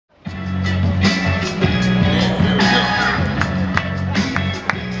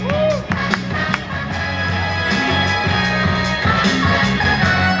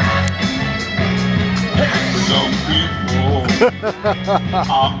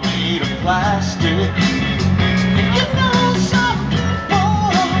I'm made of plastic. You know some people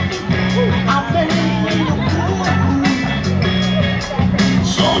are made of wood.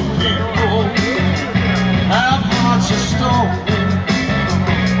 Some people have hearts of stone.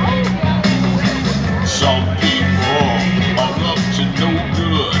 Some people are up to no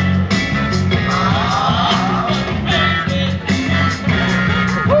good.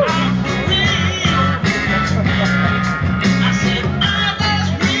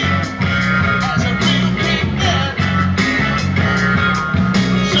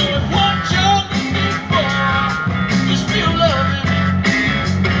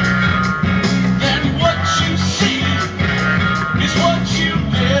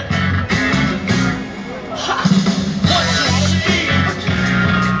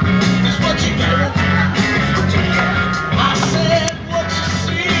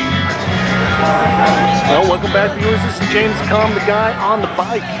 Well, welcome back, viewers. This is James Kalm, the guy on the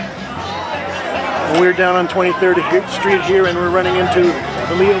bike. We're down on 23rd Street here, and we're running into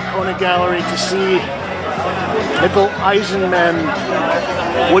the Leo Koenig Gallery to see Nicole Eisenman,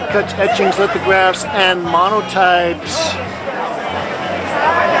 woodcuts, etchings, lithographs, and monotypes.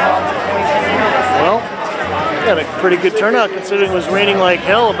 Well, we had a pretty good turnout considering it was raining like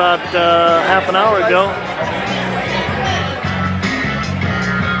hell about half an hour ago.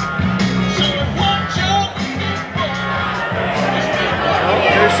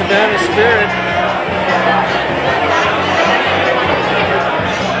 Savannah Spirit.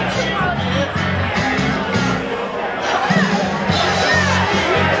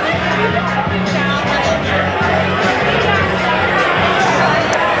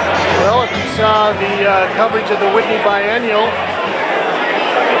 Well, if you saw the coverage of the Whitney Biennial,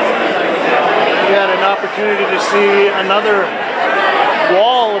 you had an opportunity to see another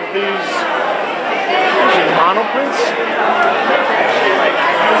wall of these monoprints.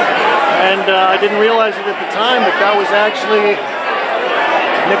 And I didn't realize it at the time, but that was actually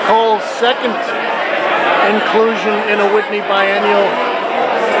Nicole's second inclusion in a Whitney Biennial.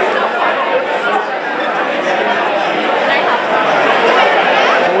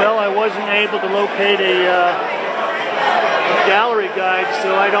 Well, I wasn't able to locate a gallery guide,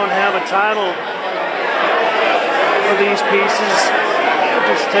 so I don't have a title for these pieces. I'll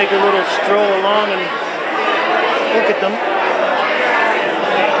just take a little stroll along and look at them.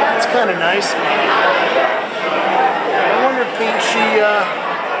 It's kind of nice. I wonder if she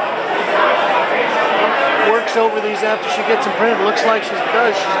works over these after she gets them printed. It looks like she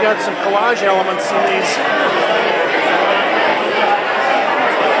does. She's got some collage elements in these.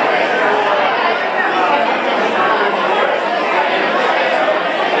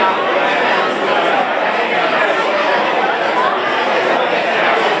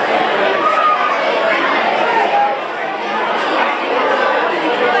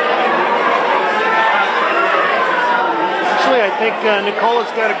 I think Nicola's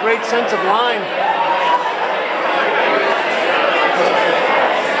got a great sense of line.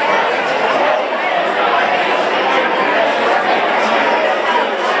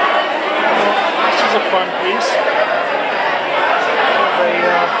 This is a fun piece.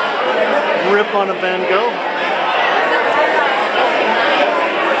 A rip on a Van Gogh.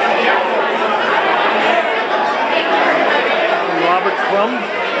 Robert Crumb.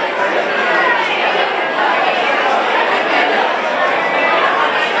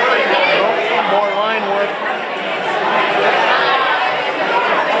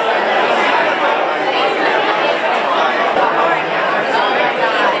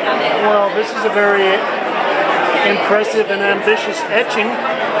 Well, this is a very impressive and ambitious etching.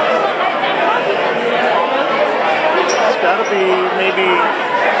 It's got to be maybe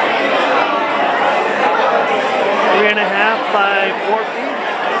 3.5 by 4 feet.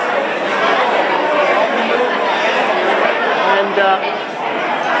 And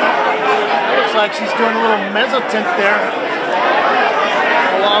it looks like she's doing a little mezzotint there,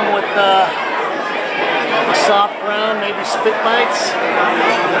 along with soft brown, maybe spit bites,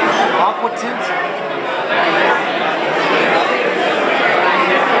 aqua tint.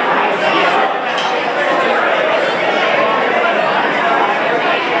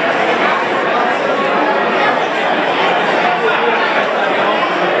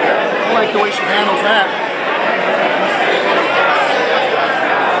 I like the way she handles that.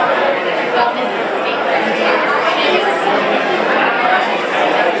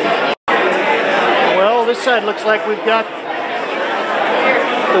 This side looks like we've got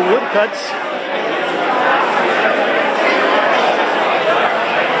the woodcuts.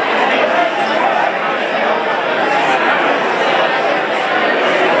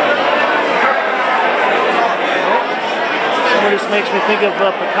 This makes me think of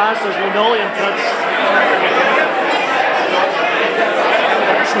Picasso's linoleum cuts.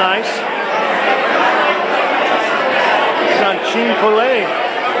 That's nice. It's on Chine Poulet.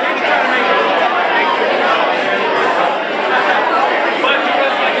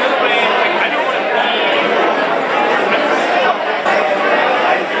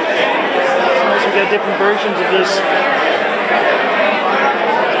 We got different versions of this.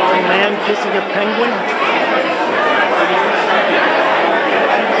 A man kissing a penguin.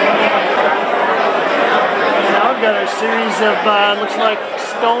 Now I've got a series of looks like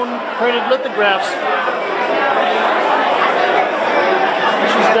stone printed lithographs.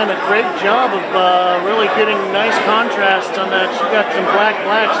 She's done a great job of really getting nice contrast on that. She's got some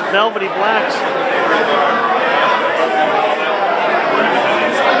blacks, velvety blacks.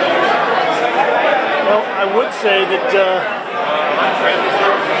 Well, I would say that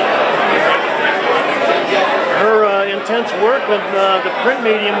her intense work of the print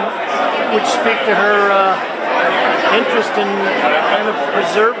medium would speak to her interest in kind of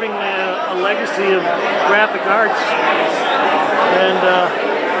preserving a legacy of graphic arts. And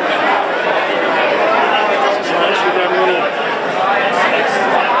this is nice. We got a little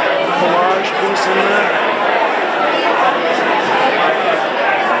collage piece in there.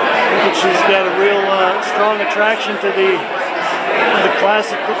 She's got a real strong attraction to the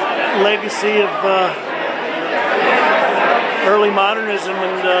classic legacy of early modernism,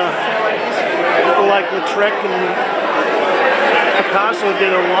 and people like Lautrec and Picasso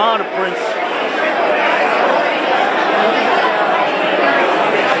did a lot of prints.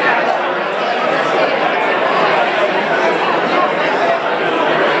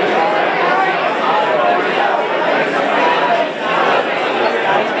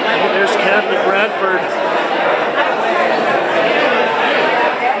 Bradford.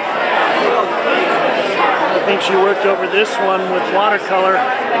 I think she worked over this one with watercolor.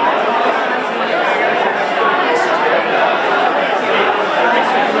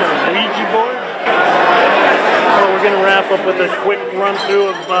 Ouija board. Well, we're going to wrap up with a quick run through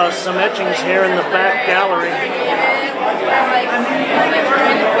of some etchings here in the back gallery.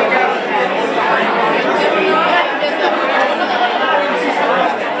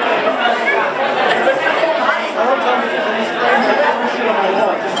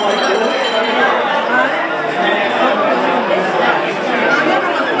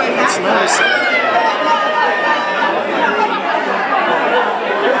 That's nice.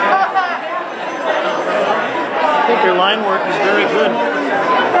 I think your line work is very good.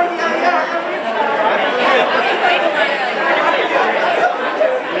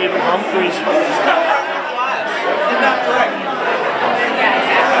 David Humphreys.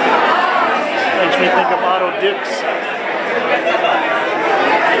 Makes me think of Otto Dix.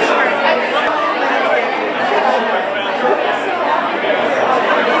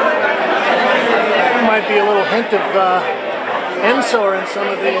 There might be a little hint of Ensor in some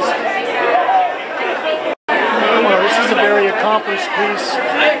of these. Well, this is a very accomplished piece. This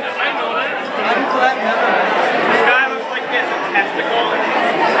guy looks like he has a testicle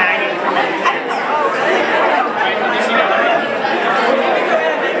hanging from his head.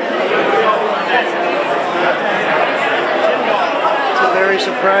 It's a very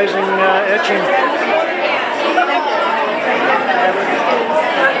surprising etching.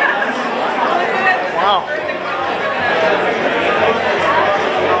 Wow.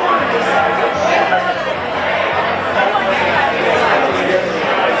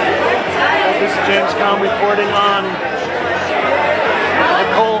 This is James Kalm reporting on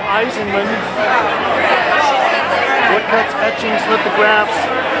Nicole Eisenman. Woodcuts, etchings, lithographs,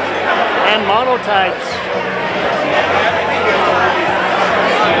 and monotypes.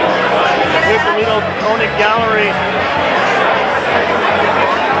 Here at the Leo Koenig Gallery.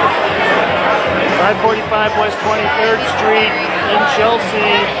 545 West 23rd Street in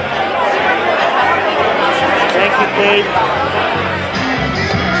Chelsea. Thank you, Kate.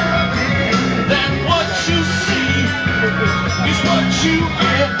 That what you see is what you